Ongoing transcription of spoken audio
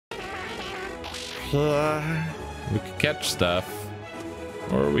We could catch stuff.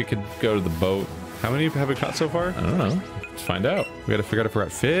 Or we could go to the boat. How many have we caught so far? I don't know. Let's find out. We gotta figure out if we're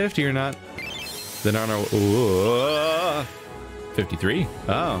at 50 or not. Then on our... Ooh. 53.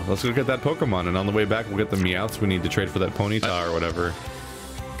 Oh, let's go get that Pokemon. And on the way back, we'll get the Meowths we need to trade for that Ponyta or whatever.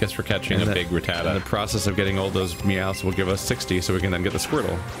 Guess we're catching a big Rattata. In the process of getting all those Meowths will give us 60, so we can then get the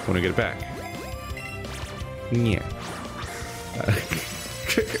Squirtle when we get it back. Yeah.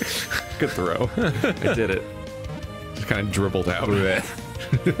 Good throw. I did it. Just kind of dribbled out.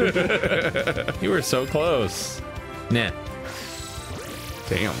 You were so close. Nah.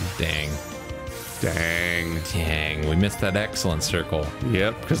 Damn. Dang. Dang. Dang. We missed that excellent circle.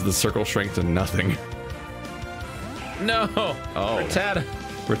 Yep, because the circle shrank to nothing. No. Oh. Rattata.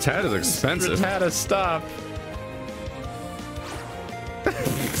 Rattata's expensive. Rattata, stop.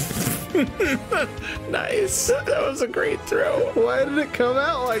 Nice. That was a great throw. Why did it come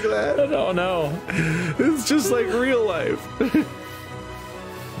out like that? I don't know. It's just like real life.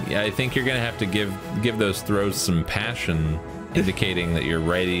 Yeah, I think you're gonna have to give those throws some passion, indicating that you're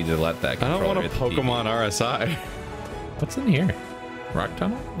ready to let that. I don't want a hit the Pokemon TV. RSI. What's in here? Rock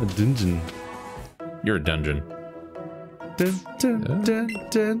tunnel? A dungeon. You're a dungeon.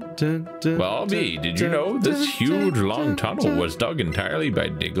 Well, B, did you know this huge long tunnel was dug entirely by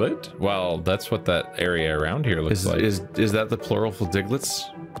Diglett? Well, that's what that area around here looks like. Is that the plural for Diglets?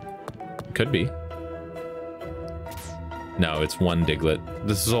 Could be. No, it's one Diglett.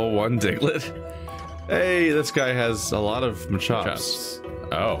 This is all one Diglett. Hey, this guy has a lot of Machops.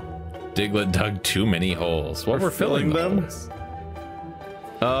 Oh, Diglett dug too many holes. Well, we're filling them. Holes.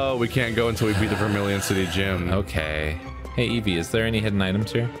 Oh, we can't go until we beat the Vermilion City Gym. Okay. Hey, Eevee, is there any hidden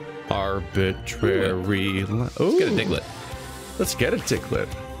items here? Arbitrary. Let's get a Diglett. Let's get a Diglett.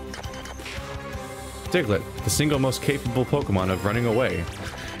 Diglett, the single most capable Pokemon of running away.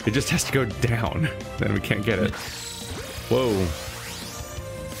 It just has to go down, then we can't get it. Whoa.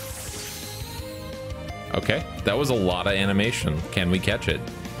 Okay, that was a lot of animation. Can we catch it?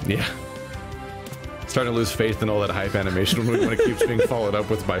 Yeah. Starting to lose faith in all that hype animation when it keeps being followed up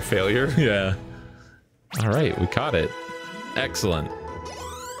with by failure. Yeah. All right, we caught it. Excellent.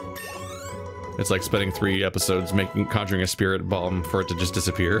 It's like spending 3 episodes conjuring a spirit bomb for it to just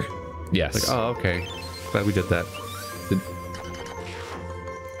disappear. Yes. Like, oh, okay. Glad we did that.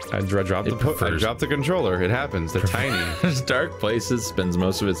 I dropped the controller. It happens. They're tiny. Dark places, spends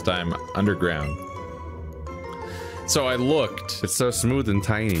most of its time underground. So I looked. It's so smooth and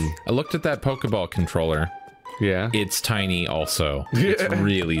tiny. I looked at that Pokeball controller. Yeah. It's tiny also. It's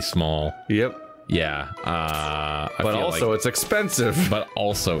really small. Yep. Yeah. But also like, it's expensive. But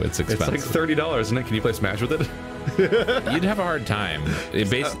also it's expensive. It's like $30, isn't it? Can you play Smash with it? You'd have a hard time.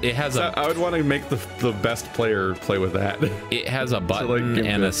 It has a. I would want to make the best player play with that. It has a button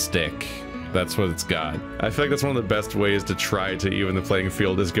and a stick. That's what it's got. I feel like that's one of the best ways to try to even the playing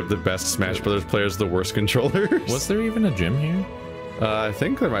field is give the best Smash Brothers players the worst controllers. Was there even a gym here? I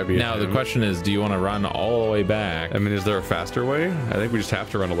think there might be. Now the question is, do you want to run all the way back? I mean, is there a faster way? I think we just have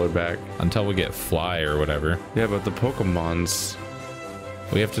to run all the way back until we get Fly or whatever. Yeah, but the Pokemons.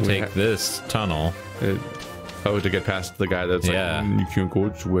 We have to take this tunnel. To get past the guy that's like, you can't go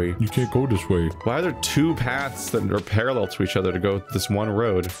this way. You can't go this way. Why are there 2 paths that are parallel to each other to go this one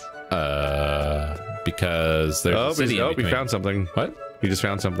road? Because there's a city in between. We found something. What? He just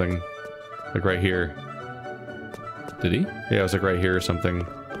found something. Like right here. Did he? Yeah, it was like right here or something.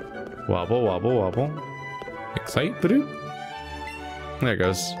 Wobble, wobble, wobble. Excite? There it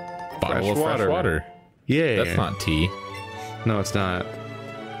goes. Bottle of fresh water. Yeah. That's not tea. No, it's not.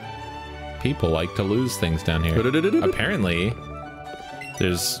 People like to lose things down here. Apparently,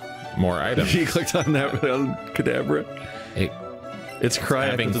 there's more items. He clicked on that Kadabra. It's crying.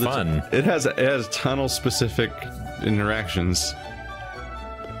 Having fun. It has tunnel specific interactions.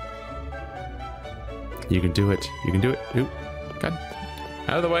 You can do it. You can do it. Oop. God.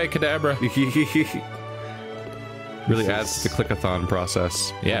 Out of the way, Kadabra. Really adds to the clickathon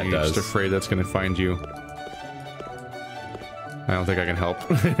process. Yeah, it does. You're just afraid that's going to find you. I don't think I can help.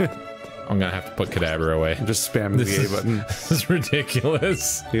 I'm going to have to put Kadabra away. I'm just spamming the A button. This is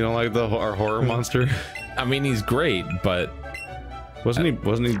ridiculous. You don't like our horror monster? I mean, he's great, but... Isn't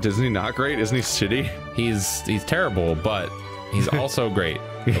he not great? Isn't he shitty? He's terrible, but he's also great.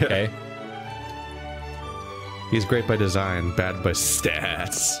 Okay? He's great by design, bad by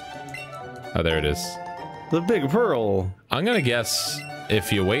stats. Oh, there it is. The big pearl. I'm gonna guess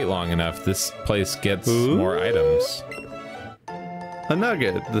if you wait long enough, this place gets more items. A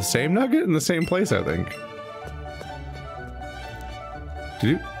nugget. The same nugget in the same place, I think.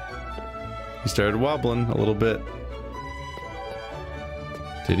 He started wobbling a little bit.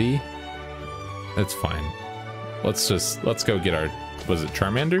 Did he? It's fine. Let's go get our, was it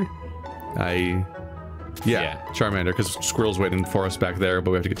Charmander? Yeah, Charmander, because Squirrel's waiting for us back there,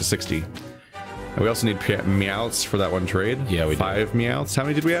 but we have to get to 60. And we also need Meowths for that one trade. Yeah, we 5 Meowths. How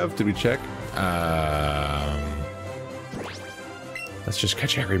many did we have? Did we check? Let's just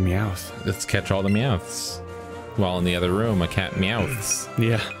catch every Meowth. Let's catch all the Meowths. While in the other room, a cat Meowths.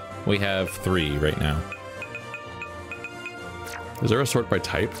 Yeah. We have 3 right now. Is there a sort by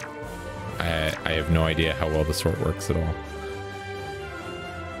type? I have no idea how well the sort works at all.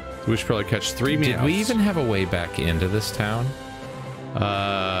 We should probably catch 3 Meowths. Did we even have a way back into this town?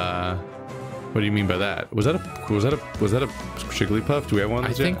 What do you mean by that? Was that a Jigglypuff? Do we have one?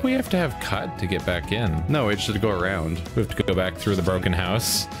 I think we have to have cut to get back in. No, it should go around. We have to go back through the broken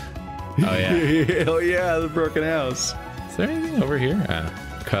house. Oh yeah. Oh yeah, the broken house. Is there anything over here?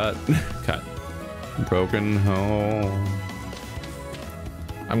 Cut. Cut. Broken home.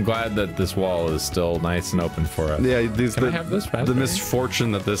 I'm glad that this wall is still nice and open for us. Yeah, Can I have this raspberry? The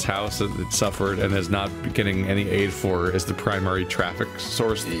misfortune that this house has suffered and is not getting any aid for is the primary traffic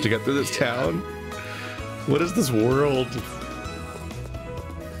source to get through this town. What is this world?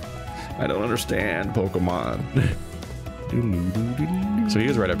 I don't understand Pokemon. So he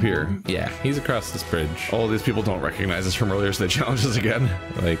is right up here. Yeah, he's across this bridge. All these people don't recognize us from earlier, so they challenge us again.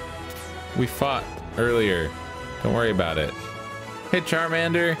 Like, we fought earlier. Don't worry about it. Hey,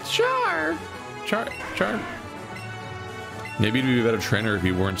 Charmander. Char. Maybe you'd be a better trainer if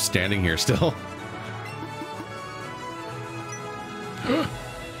you weren't standing here still.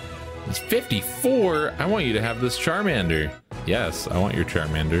 It's 54. I want you to have this Charmander. Yes, I want your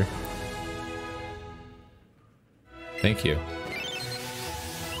Charmander. Thank you.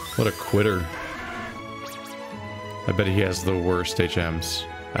 What a quitter. I bet he has the worst HMs.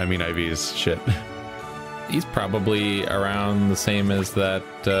 I mean IVs. Shit. He's probably around the same as that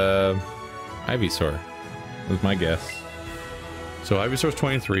Ivysaur, was my guess. So Ivysaur's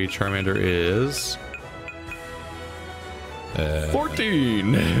 23, Charmander is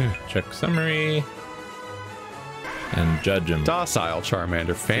 14. Check summary and judge him. Docile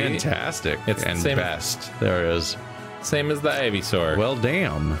Charmander, fantastic. It's and the same, best. There it is. Same as the Ivysaur. Well,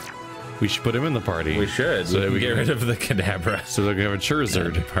 damn. We should put him in the party. We should. So we can get rid of the Kadabra. So they're gonna have a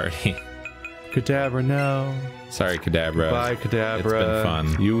Charizard party. Kadabra, no. Sorry, Kadabra. Bye, Kadabra. It's been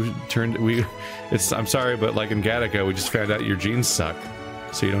fun. You turned. I'm sorry, but like in Gattaca, we just found out your genes suck,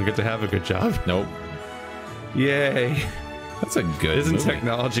 so you don't get to have a good job. Nope. Yay. That's a good. Isn't movie.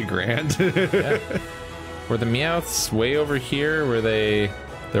 technology grand? Yeah. Were the Meowths way over here? Were they?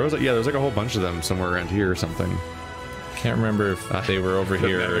 There was there's like a whole bunch of them somewhere around here or something. Can't remember if they were over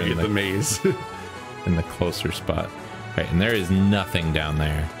here or in the maze. In the closer spot. Right, and there is nothing down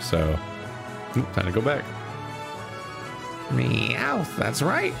there, so. Time to go back. Meowth, that's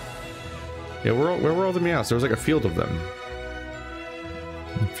right. Yeah, where were all the Meowths? There was like a field of them.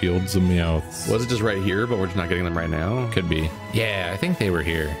 Fields of Meowths. Was it just right here, but we're just not getting them right now? Could be. Yeah, I think they were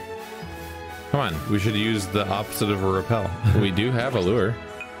here. Come on. We should use the opposite of a repel. We do have a lure.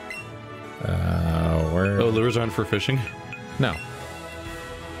 Where? Oh, lures aren't for fishing? No.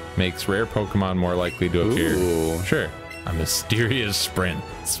 Makes rare Pokemon more likely to appear. Ooh. Sure. A mysterious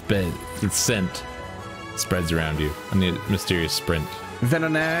scent spreads around you. A mysterious sprint.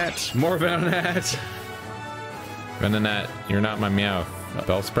 Venonat! More Venonat! Venonat, you're not my Meowth.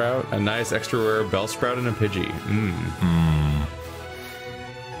 Bellsprout? A nice extra rare Bellsprout and a Pidgey.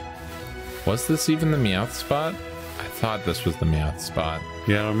 Was this even the Meowth spot? I thought this was the Meowth spot.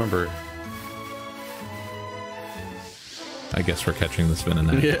 Yeah, I don't remember. I guess we're catching this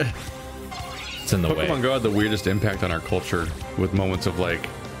Venonat. Yeah. It's in the way. Pokemon GO had the weirdest impact on our culture with moments of like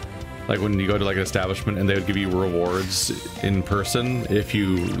when you go to like an establishment and they would give you rewards in person if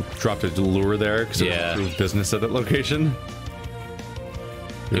you dropped a lure there because it was business at that location.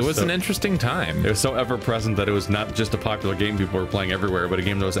 It was an interesting time. It was so ever present that it was not just a popular game people were playing everywhere, but a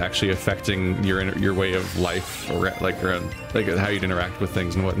game that was actually affecting your way of life, or like how you'd interact with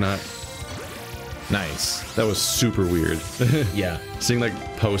things and whatnot. Nice. That was super weird. Yeah. Seeing like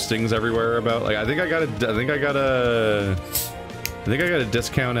postings everywhere about like I think I got a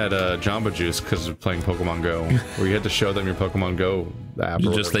discount at Jamba Juice because of playing Pokemon Go, where you had to show them your Pokemon Go app.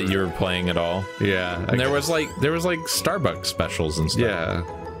 Just that you were playing it all. Yeah. And there was like Starbucks specials and stuff. Yeah.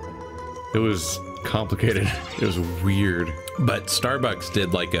 It was complicated. It was weird. But Starbucks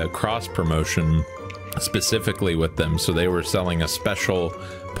did like a cross promotion specifically with them, so they were selling a special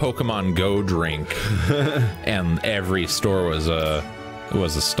Pokemon Go drink, and every store was a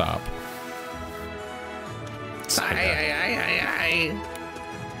stop.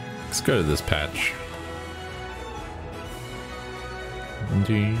 Let's go to this patch.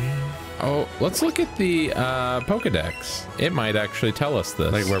 Oh, let's look at the Pokedex. It might actually tell us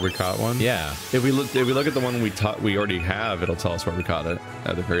this. Like where we caught one? Yeah. If we look at the one we already have, it'll tell us where we caught it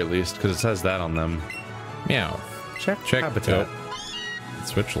at the very least, because it says that on them. Meow. Check Oh. habitat.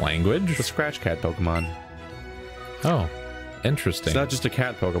 Switch language. The Scratch Cat Pokemon. Oh, interesting. It's not just a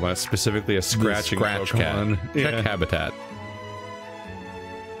cat Pokemon, it's specifically a scratching Scratch Pokemon. cat. Check habitat.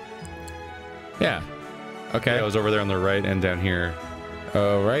 Yeah. Okay. Yeah, it was over there on the right and down here.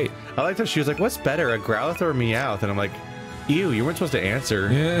 Oh, right. I liked how she was like, what's better, a Growlithe or a Meowth? And I'm like, ew, you weren't supposed to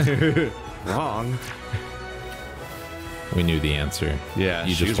answer. Yeah. Wrong. We knew the answer. Yeah,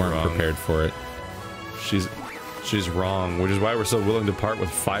 You just weren't wrong. prepared for it. She's wrong, which is why we're so willing to part with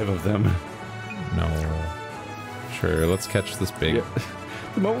 5 of them. No. Sure, let's catch this big. Yeah.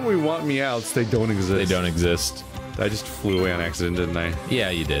 The moment we want Meowths, they don't exist. They don't exist. I just flew away on accident, didn't I? Yeah,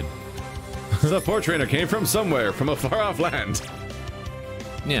 you did. The poor trainer came from somewhere, from a far-off land.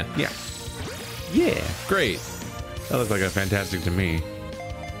 Yeah. Yeah. Yeah. Great. That looked like a fantastic to me.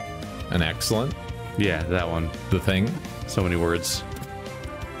 An excellent. Yeah, that one. The thing. So many words.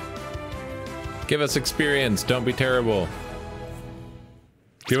 Give us experience. Don't be terrible.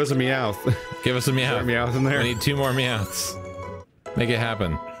 Give us a Meowth. Give us a Meowth. Is there a Meowth in there? We need 2 more Meowths. Make it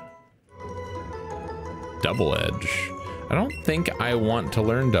happen. Double Edge. I don't think I want to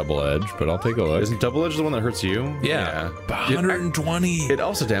learn Double Edge, but I'll take a look. Isn't Double Edge the one that hurts you? Yeah. 120. It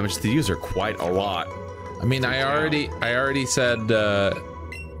also damages the user quite a lot. I mean, I already said I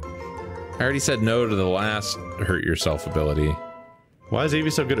already said no to the last hurt yourself ability. Why is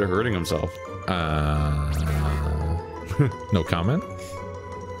Eevee so good at hurting himself? No comment.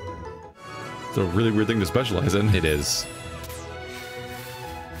 It's a really weird thing to specialize in. It is.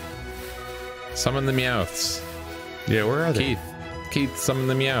 Summon the Meowths. Yeah, where are they? Keith, summon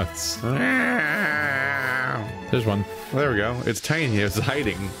the Meowths. There's one. Well, there we go. It's tiny. It's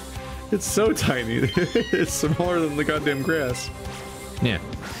hiding. It's so tiny. It's smaller than the goddamn grass. Yeah.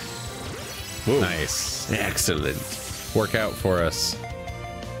 Whoa. Nice. Excellent. Work out for us.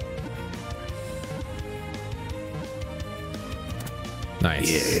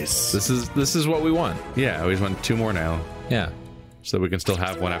 Nice. Yes. This is what we want. Yeah, we just want 2 more now, Yeah. so that we can still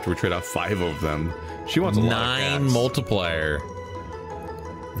have one after we trade off 5 of them. She wants a lot of 9 cats. multiplier.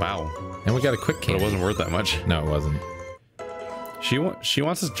 Wow. And we got a quick But candy. it wasn't worth that much. No, it wasn't. She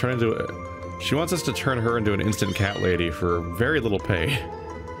wants us to turn into she wants us to turn her into an instant cat lady for very little pay.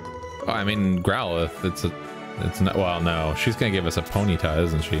 Oh, I mean, Growlithe, it's not, well, no. She's gonna give us a Ponyta,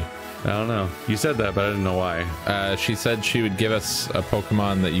 isn't she? I don't know. You said that, but I didn't know why. She said she would give us a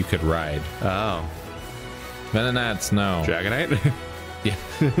Pokemon that you could ride. Oh. Venonats, no. Dragonite?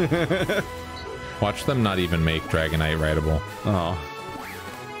 Yeah. Watch them not even make Dragonite rideable. Oh.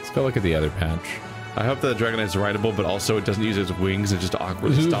 Let's go look at the other patch. I hope that Dragonite's rideable, but also it doesn't use its wings. It just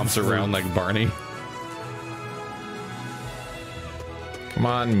awkwardly stomps around like Barney. Come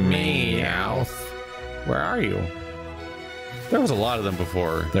on, Meowth. Where are you? There was a lot of them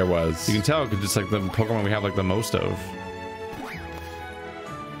before. There was. You can tell because it's like the Pokemon we have like the most of.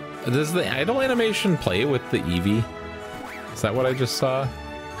 Does the idle animation play with the Eevee? Is that what I just saw?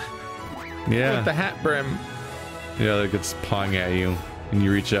 Yeah. With the hat brim. Yeah, like it's pawing at you and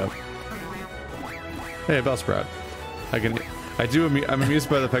you reach up. Hey, Bellsprout. I'm amused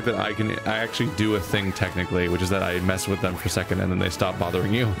by the fact that I actually do a thing technically, which is that I mess with them for a second and then they stop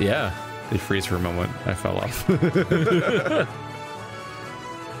bothering you. Yeah. They freeze for a moment. I fell off.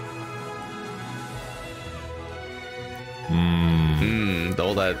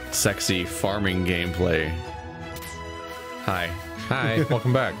 All that sexy farming gameplay. Hi. Hi,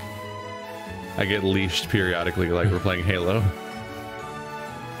 welcome back. I get leashed periodically like we're playing Halo.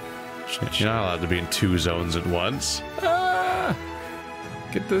 You're not allowed to be in 2 zones at once. Ah!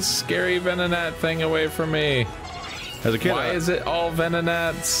 Get this scary Venonat thing away from me. As a kid, Why is it all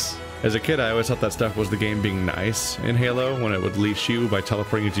Venonats? As a kid, I always thought that stuff was the game being nice in Halo when it would leash you by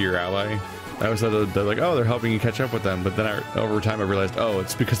teleporting you to your ally. I always thought they're like, oh, they're helping you catch up with them. But then over time I realized, oh,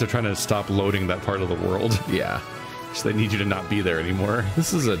 it's because they're trying to stop loading that part of the world. Yeah. So they need you to not be there anymore.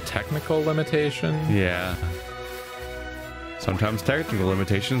 This is a technical limitation. Yeah. Sometimes technical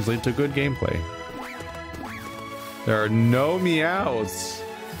limitations lead to good gameplay. There are no Meowths.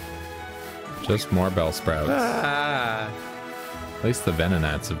 Just more Bellsprouts. Ah. At least the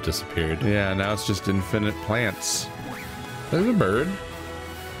Venonats have disappeared. Yeah, now it's just infinite plants. There's a bird.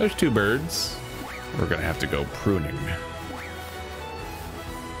 There's 2 birds. We're gonna have to go pruning.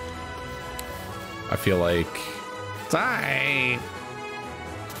 I feel like... Die!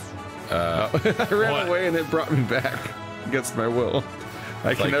 I ran away and it brought me back against my will.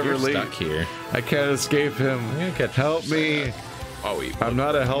 I can like never you're leave. Stuck here. I can't escape him. I'm gonna catch Help me! Oh, I'm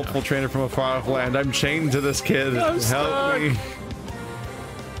not a helpful trainer from a far off land. I'm chained to this kid. Help me.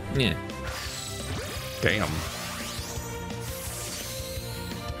 Yeah. Damn.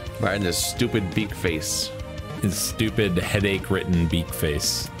 Right in his stupid beak face. His stupid headache-ridden beak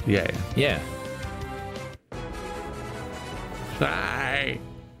face. Yeah. Yeah. Hi.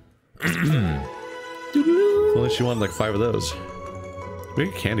 Only she wanted like 5 of those. We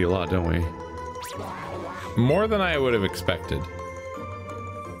get candy a lot, don't we? More than I would have expected.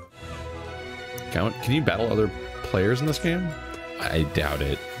 Can you battle other players in this game? I doubt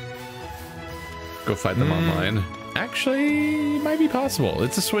it. Go fight them online. Actually, it might be possible.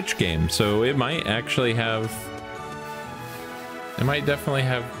 It's a Switch game, so it might actually have... It might definitely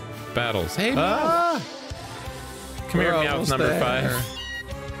have battles. Hey, Meowth! Come here, Meowth number 5.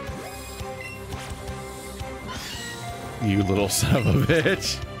 You little son of a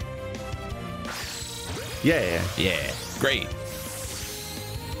bitch. Yeah. Yeah, great.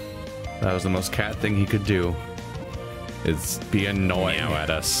 That was the most cat thing he could do. It's be annoying at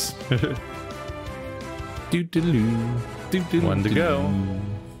us. One to go.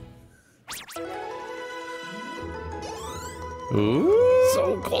 Ooh,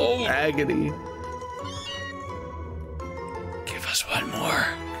 so close. Agony. Give us one more.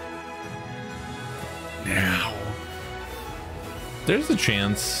 Now. There's a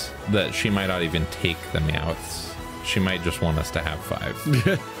chance that she might not even take the Meowths. She might just want us to have 5.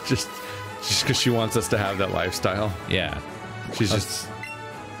 just because she wants us to have that lifestyle. Yeah. She's just...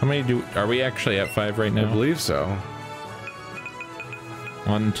 How many are we actually at 5 right now? I believe so.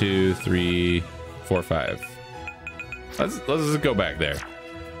 1, 2, 3, 4, 5. Let's just go back there.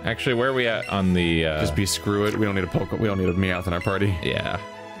 Actually, where are we at on the... Just be screw it. We don't need a Pokemon. We don't need a Meowth in our party. Yeah.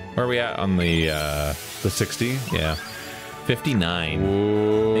 Where are we at on the... The 60? Yeah. 59.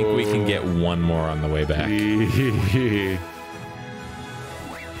 Whoa. I think we can get one more on the way back. You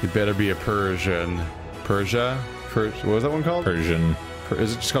better be a Persian. Persia? What was that one called? Persian.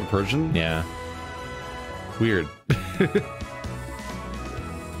 Is it just called Persian? Yeah. Weird.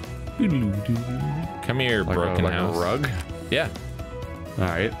 Come here, like broken house. A rug? Yeah.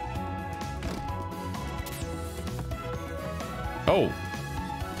 Alright. Oh.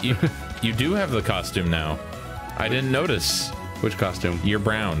 You do have the costume now. I didn't notice. Which costume? You're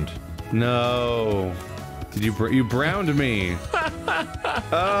browned. No. Did you browned me?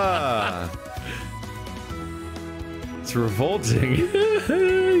 Ah. It's revolting.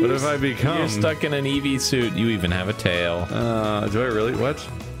 What have I become? You're stuck in an Eevee suit. You even have a tail. Do I really? What?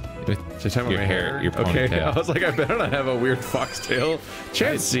 Did you talk about your my hair? Your ponytail. Okay, I was like, I better not have a weird foxtail.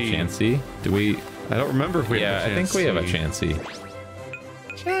 Chansey. Chansey? Do we? I don't remember if we have a Chansey. I think we have a Chansey.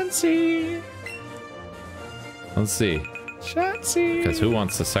 Chansey. Let's see. Chansey. Because who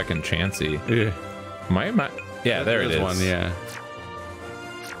wants the second Chansey? Yeah. Yeah, there it is. One, yeah.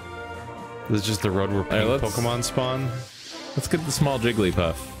 This is just the road where Pokemon spawn. Let's get the small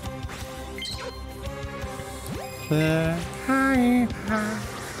Jigglypuff.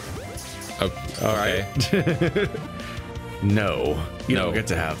 Oh, all right. No, you don't get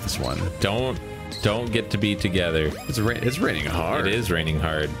to have this one. Don't get to be together. It's raining hard. It is raining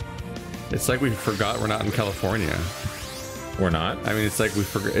hard. It's like we forgot we're not in California. We're not? I mean, it's like we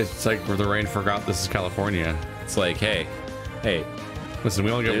forgot. It's like where the rain forgot this is California. It's like, hey. Listen,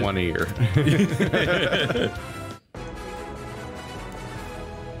 we only get one a year.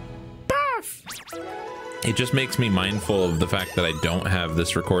 It just makes me mindful of the fact that I don't have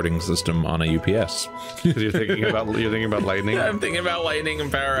this recording system on a UPS. You're thinking about lightning. I'm thinking about lightning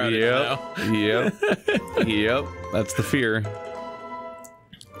and power outage now. Yep. That's the fear.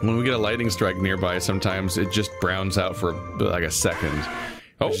 When we get a lightning strike nearby, sometimes it just browns out for like a second.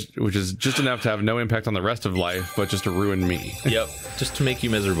 Which is just enough to have no impact on the rest of life, but just to ruin me. Yep, just to make you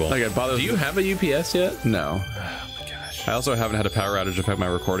miserable. Like it bothers. Do you have a UPS yet? No. Oh my gosh. I also haven't had a power outage affect my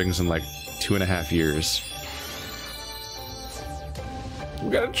recordings in like 2.5 years. We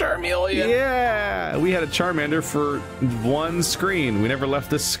got a Charmeleon. Yeah, we had a Charmander for one screen. We never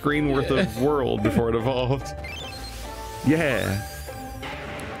left this screen worth of world before it evolved. Yeah.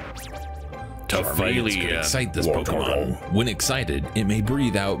 Violence could excite this Pokemon. When excited, it may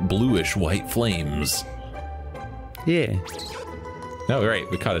breathe out bluish-white flames. Yeah. Oh, right.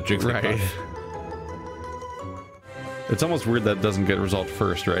 We caught a Jigglypuff. Right. It's almost weird that doesn't get resolved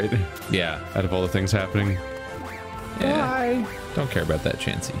first, right? Yeah. Out of all the things happening. Yeah. Why? Don't care about that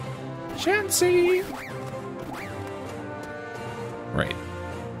Chansey. Chansey! Right.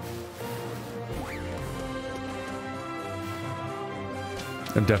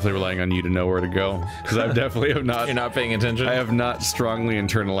 I'm definitely relying on you to know where to go, because I definitely have not. You're not paying attention? I have not strongly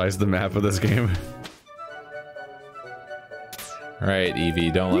internalized the map of this game. All right,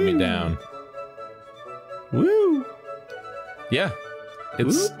 Eevee, don't let me down. Woo! Yeah,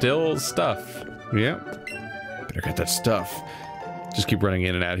 it's still stuff. Yeah. Better get that stuff. Just keep running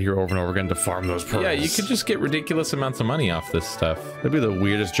in and out here over and over again to farm those pearls. Yeah, you could just get ridiculous amounts of money off this stuff. That'd be the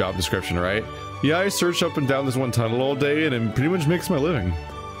weirdest job description, right? Yeah, I search up and down this one tunnel all day and it pretty much makes my living.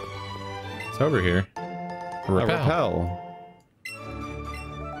 It's over here. A repel.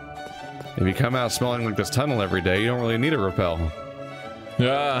 If you come out smelling like this tunnel every day, you don't really need a repel.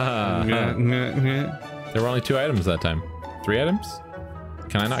 Ah. There were only 2 items that time. 3 items?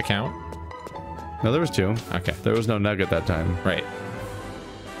 Can I not count? No, there was 2. Okay. There was no nugget that time. Right.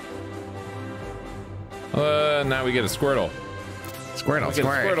 Now we get a Squirtle. Squirtle,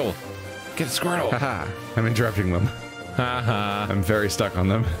 Squirtle. Get a Squirtle. Haha. I'm interrupting them. Haha. I'm very stuck on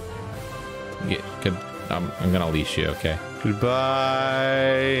them. Good. I'm gonna leash you, okay?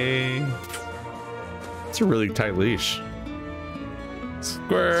 Goodbye. It's a really tight leash.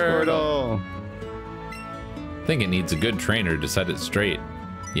 Squirtle. I think it needs a good trainer to set it straight.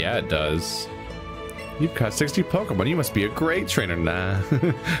 Yeah, it does. You've caught 60 Pokemon. You must be a great trainer. Nah.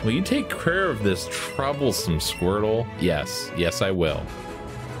 Will you take care of this troublesome Squirtle? Yes. Yes, I will.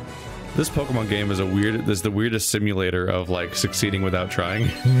 This Pokemon game is the weirdest simulator of like succeeding without trying.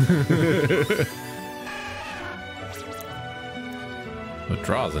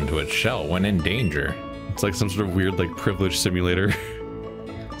 Withdraws into its shell when in danger. It's like some sort of weird like privilege simulator.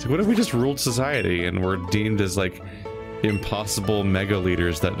 It's like, what if we just ruled society and we're deemed as like impossible mega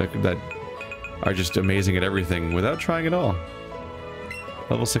leaders that are just amazing at everything without trying at all?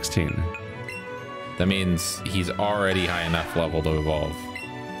 Level 16. That means he's already high enough level to evolve.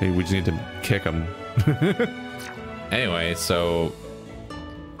 Maybe we just need to kick him. Anyway, so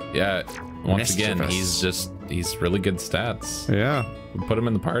yeah, once again, he's really good stats. Yeah. We'll put him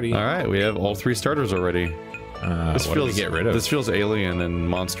in the party. All right, we have all 3 starters already. What do we get rid of? This feels alien and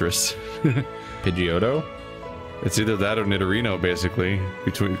monstrous. Pidgeotto? It's either that or Nidorino, basically.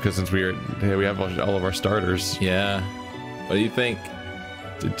 Because since we have all of our starters. Yeah. What do you think?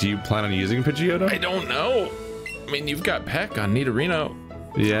 Do you plan on using Pidgeotto? I don't know. I mean, you've got Peck on Nidorino.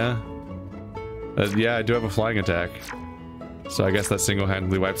 Yeah. Yeah, I do have a flying attack. So I guess that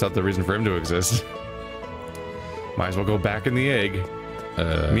single-handedly wipes out the reason for him to exist. Might as well go back in the egg.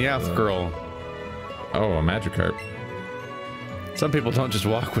 Meowth girl. Oh, a Magikarp. Some people don't just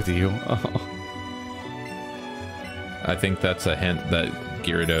walk with you. Oh. I think that's a hint that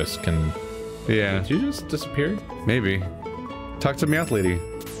Gyarados can... Yeah. Did you just disappear? Maybe. Talk to Meowth lady.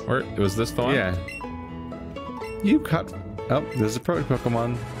 Or was this the one? Yeah. You caught... Oh, there's a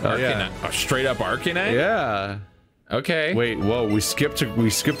Pokemon. Oh, yeah. A straight up Arcanine? Yeah. Okay. Wait, whoa, we skipped to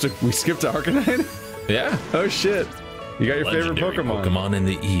Arcanine? Yeah. Oh shit. You got your Legendary favorite Pokemon. Pokemon in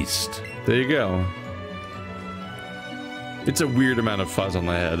the East. There you go. It's a weird amount of fuzz on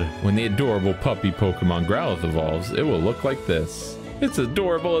the head. When the adorable puppy Pokemon Growlithe evolves, it will look like this. It's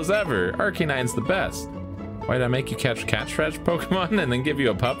adorable as ever. Arcanine's the best. Why did I make you catch Catchfetch Pokemon and then give you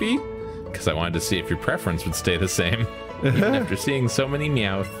a puppy? Because I wanted to see if your preference would stay the same. Even after seeing so many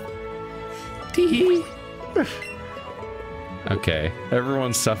Meowth. Tee-hee. Okay.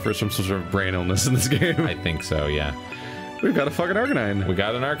 Everyone suffers from some sort of brain illness in this game. I think so, yeah. We've got a fucking Arcanine. We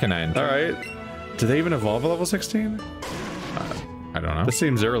got an Arcanine. All right. Do they even evolve at level 16? I don't know. This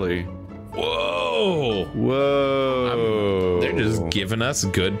seems early. Whoa! Whoa! They're just giving us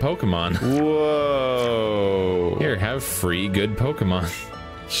good Pokemon. Whoa! Here, have free good Pokemon.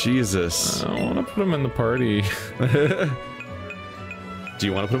 Jesus. I want to put them in the party. Do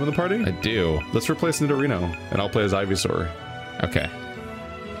you want to put him in the party? I do. Let's replace Nidorino, and I'll play as Ivysaur. Okay.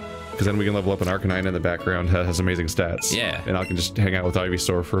 Because then we can level up an Arcanine in the background that has amazing stats. Yeah. And I can just hang out with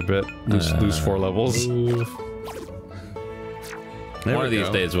Ivysaur for a bit. Lose 4 levels. One of these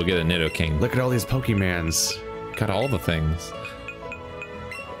days we'll get a Nidoking. Look at all these Pokemans. Got all the things.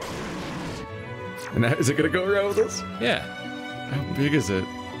 And is it going to go around with us? Yeah. How big is it?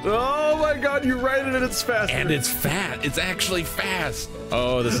 Oh my god, you ride it and it's fast. And it's fat. It's actually fast.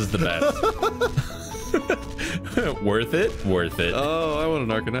 Oh, this is the best. Worth it? Worth it. Oh, I want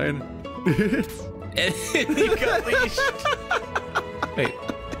an Arcanine. You got leashed. Wait,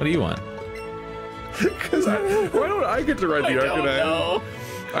 what do you want? Because why don't I get to ride the Arcanine?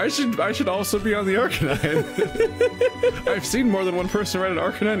 I should also be on the Arcanine. I've seen more than one person ride an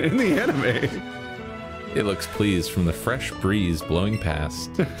Arcanine in the anime. It looks pleased from the fresh breeze blowing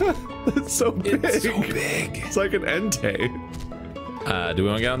past. It's so big. It's so big. It's like an Entei. Do we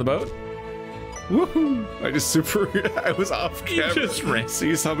want to get on the boat? Woohoo! I was off camera. You just ran.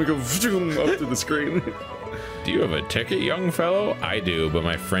 See something go zoom up to the screen. Do you have a ticket, young fellow? I do, but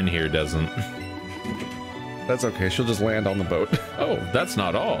my friend here doesn't. That's okay. She'll just land on the boat. Oh, that's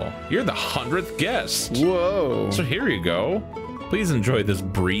not all. You're the 100th guest. Whoa. So here you go. Please enjoy this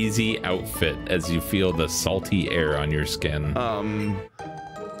breezy outfit as you feel the salty air on your skin.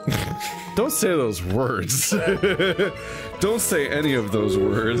 Don't say those words. Don't say any of those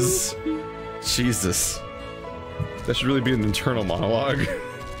words. Jesus. That should really be an internal monologue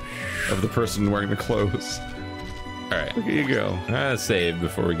of the person wearing the clothes. All right. Look at you go. I'm gonna save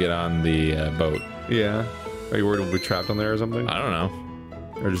before we get on the boat. Yeah. Are you worried we'll be trapped on there or something? I don't know.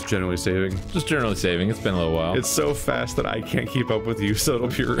 Or just generally saving? Just generally saving. It's been a little while. It's so fast that I can't keep up with you, so it'll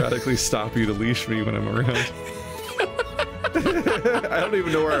periodically stop you to leash me when I'm around. I don't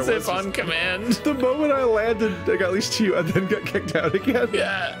even know where As I was. if on command. The moment I landed, I got leashed to you and then got kicked out again.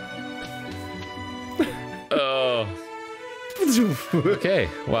 Yeah. Oh. Okay.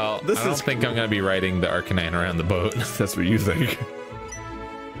 Well, I don't think I'm gonna be riding the Arcanine around the boat. That's what you think.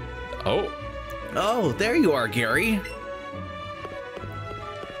 Oh. Oh, there you are, Gary.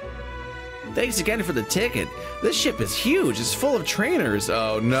 Thanks again for the ticket. This ship is huge. It's full of trainers.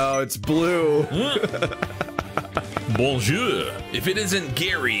 Oh no, it's blue. Bonjour. If it isn't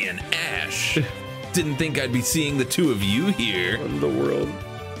Gary and Ash, didn't think I'd be seeing the two of you here. What in the world?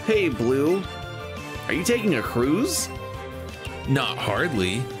 Hey, Blue. Are you taking a cruise? Not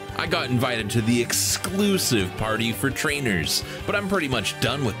hardly. I got invited to the exclusive party for trainers, but I'm pretty much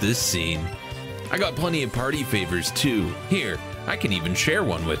done with this scene. I got plenty of party favors too. Here, I can even share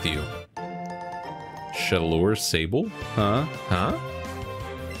one with you. Chaleur Sable? Huh? Huh?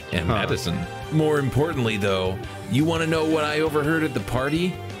 And medicine. More importantly though, you want to know what I overheard at the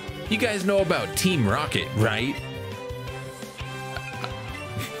party? You guys know about Team Rocket, right?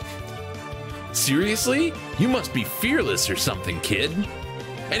 Seriously? You must be fearless or something, kid.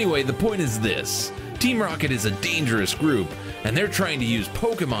 Anyway, the point is this. Team Rocket is a dangerous group, and they're trying to use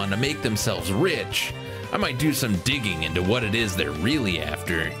Pokemon to make themselves rich. I might do some digging into what it is they're really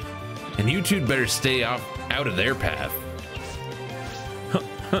after. And you two better stay out of their path.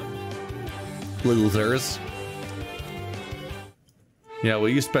 Losers. Yeah, well,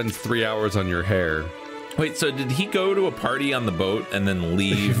 you spend 3 hours on your hair. Wait, so did he go to a party on the boat and then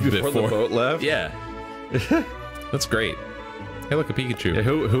leave before the boat left? Yeah. That's great. Hey, look, a Pikachu. Yeah,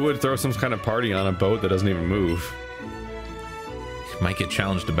 who would throw some kind of party on a boat that doesn't even move? Might get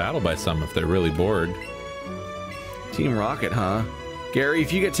challenged to battle by some if they're really bored. Team Rocket, huh? Gary,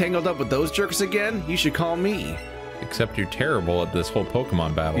 if you get tangled up with those jerks again, you should call me. Except you're terrible at this whole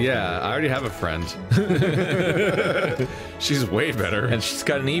Pokemon battle. Yeah, I already have a friend. She's way better. And she's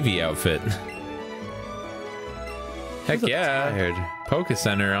got an Eevee outfit. Heck yeah. Tired. Poké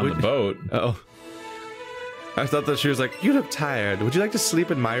Center on the boat. Oh. I thought that she was like, you look tired. Would you like to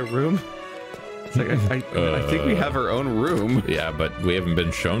sleep in my room? It's like, I think we have our own room. Yeah, but we haven't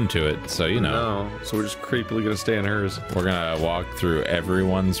been shown to it, so you know. No, so we're just creepily gonna stay in hers. We're gonna walk through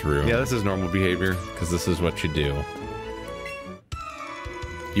everyone's room. Yeah, this is normal behavior. Because this is what you do.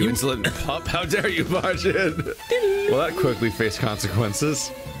 You insolent pup, how dare you barge in? Well, that quickly faced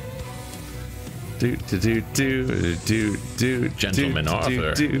consequences. Gentleman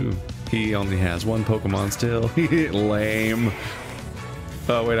Arthur. He only has one Pokemon still. Lame.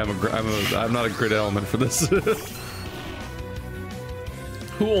 Oh wait, I'm not a grid element for this.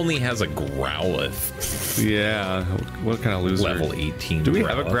 Who only has a Growlithe? Yeah, what kind of loser? Level 18. Do we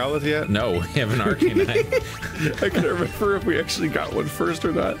have a Growlithe yet? No, we have an Arcanine. I can't remember if we actually got one first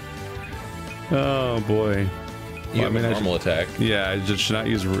or not. Oh boy. You have a normal attack. Yeah, I just should not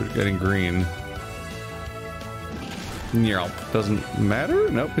use getting green. Yelp. Doesn't matter?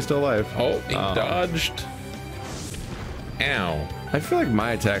 Nope, he's still alive. Oh, he dodged. Ow. I feel like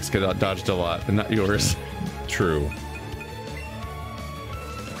my attacks get dodged a lot, but not yours. True.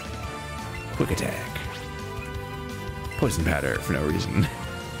 Quick attack. Poison powder for no reason.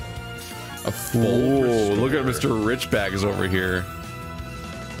 A full restore. Look at Mr. Richbags over here.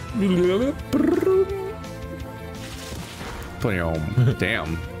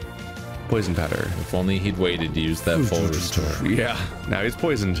 Damn. Poison powder. If only he'd waited to use that full restore. Yeah, now he's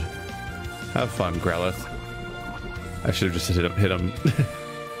poisoned. Have fun, Growlithe. I should have just hit him.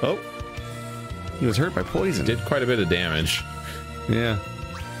 Oh, he was hurt by poison. Did quite a bit of damage. Yeah.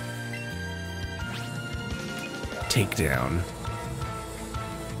 Takedown.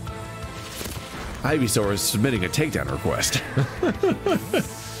 Ivysaur is submitting a takedown request.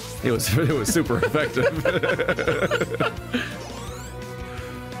 It was super effective.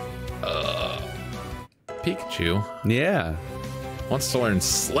 Pikachu Yeah. wants to learn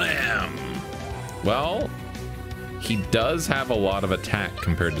Slam. Well, he does have a lot of attack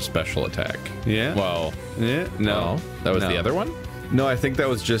compared to special attack. Yeah. Well, Yeah. No. that was the other one? No, I think that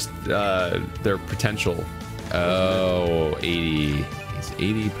was just their potential. Oh, 80. He's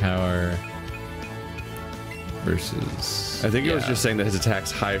 80 power versus... I think it was just saying that his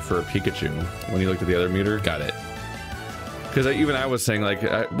attack's high for a Pikachu when you looked at the other meter. Got it. Because even I was saying, like,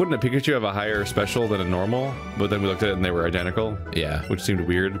 wouldn't a Pikachu have a higher special than a normal? But then we looked at it and they were identical. Yeah. Which seemed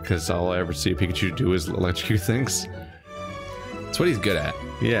weird because all I ever see a Pikachu do is electrocute things. That's what he's good at.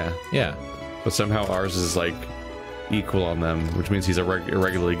 Yeah. Yeah. But somehow ours is, like, equal on them, which means he's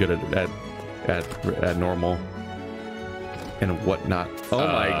irregularly good at normal. And whatnot. Oh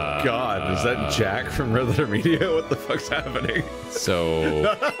my god, is that Jack from Red Letter Media? What the fuck's happening?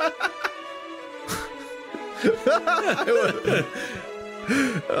 So...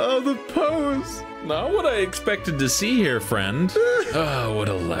 Oh, the pose! Not what I expected to see here, friend. Oh, what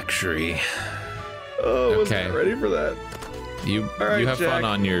a luxury. Oh, I wasn't ready for that. You right, you have Jack, fun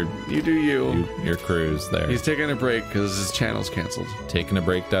on your your cruise there. He's taking a break because his channel's canceled. Taking a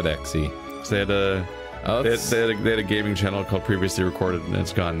break.exe. So they had a gaming channel called Previously Recorded, and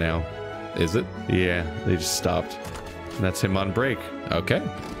it's gone now. Is it? Yeah, they just stopped. And that's him on break. Okay.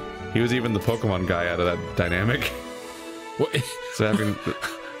 He was even the Pokemon guy out of that dynamic. What? So having...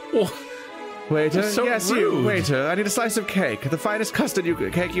 Waiter, so yes, rude. you. Waiter, I need a slice of cake. The finest custard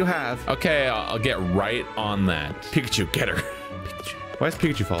cake you have. Okay, I'll get right on that. Pikachu, get her. Pikachu. Why is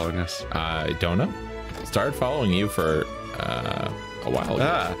Pikachu following us? I don't know. Started following you for a while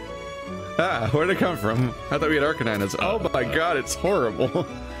ago. Where'd it come from? I thought we had Arcanine. Oh my god, it's horrible.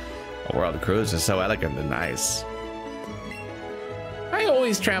 A world cruise is so elegant and nice. I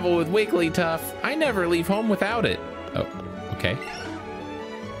always travel with Wigglytuff. I never leave home without it. Oh, okay.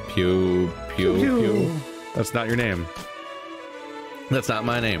 Pew, pew, pew. That's not your name. That's not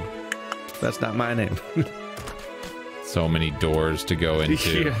my name. That's not my name. So many doors to go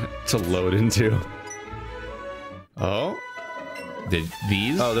into. Yeah, to load into. Oh?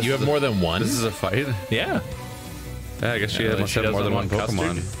 These? Oh, you have more than one? This is a fight? Yeah. Yeah, I guess she must have more than one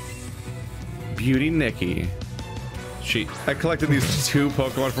Pokemon. Custard? Beauty Nikki. I collected these 2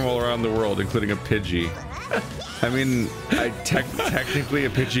 Pokemon from all around the world, including a Pidgey. I mean, technically a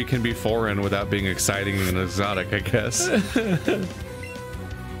Pidgey can be foreign without being exciting and exotic, I guess.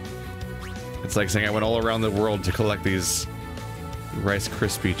 It's like saying I went all around the world to collect these Rice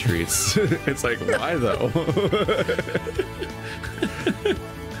Krispie treats. It's like, why though?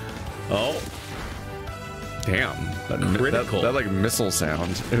 Oh. Damn. That like missile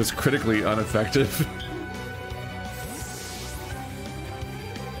sound. It was critically ineffective.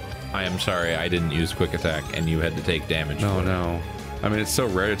 I am sorry, I didn't use quick attack and you had to take damage. Oh no. I mean, it's so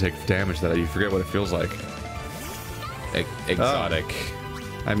rare to take damage that you forget what it feels like. Exotic.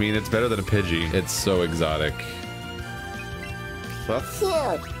 Oh. I mean, it's better than a Pidgey. It's so exotic. What's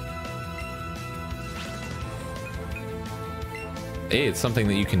up? Hey, it's something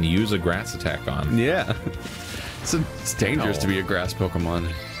that you can use a grass attack on. Yeah. It's dangerous to be a grass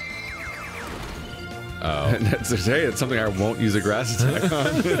Pokemon. Oh. Hey, it's something I won't use a grass attack on.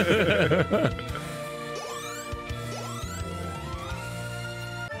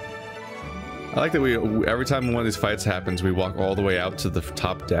 I like that every time one of these fights happens, we walk all the way out to the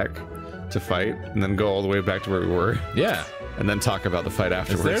top deck to fight, and then go all the way back to where we were. Yeah. And then talk about the fight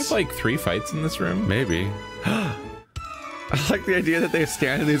afterwards. There's like 3 fights in this room? Maybe. I like the idea that they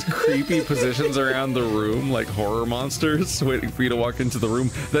stand in these creepy positions around the room like horror monsters, waiting for you to walk into the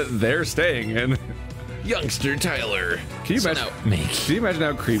room that they're staying in. Youngster Tyler. Can you imagine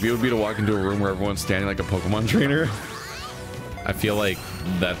how creepy it would be to walk into a room where everyone's standing like a Pokemon trainer? I feel like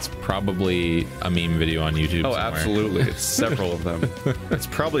that's probably a meme video on YouTube somewhere. Absolutely. It's several of them. It's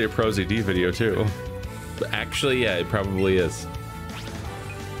probably a ProZD video too. Actually, yeah, it probably is.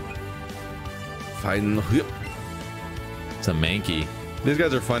 Fine. It's a Mankey. These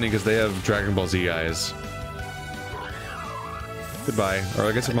guys are funny because they have Dragon Ball Z eyes. Goodbye. Or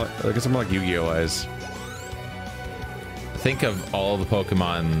I guess I'm more like Yu-Gi-Oh eyes. Think of all the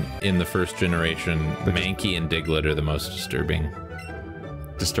Pokemon in the first generation. Mankey and Diglett are the most disturbing.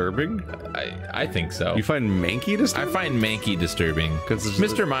 Disturbing? I think so. You find Mankey disturbing? I find Mankey disturbing. Because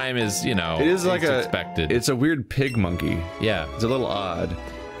Mr. Mime is, you know, it is like expected. It's a weird pig monkey. Yeah. It's a little odd.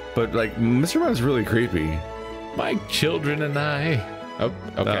 But like, Mr. Mime's really creepy. My children and I. Oh,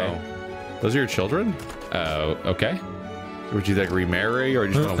 okay. Oh. Those are your children? Oh, okay. Would you like remarry, or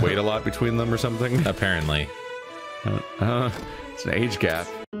you just want to wait a lot between them or something? Apparently. It's an age gap.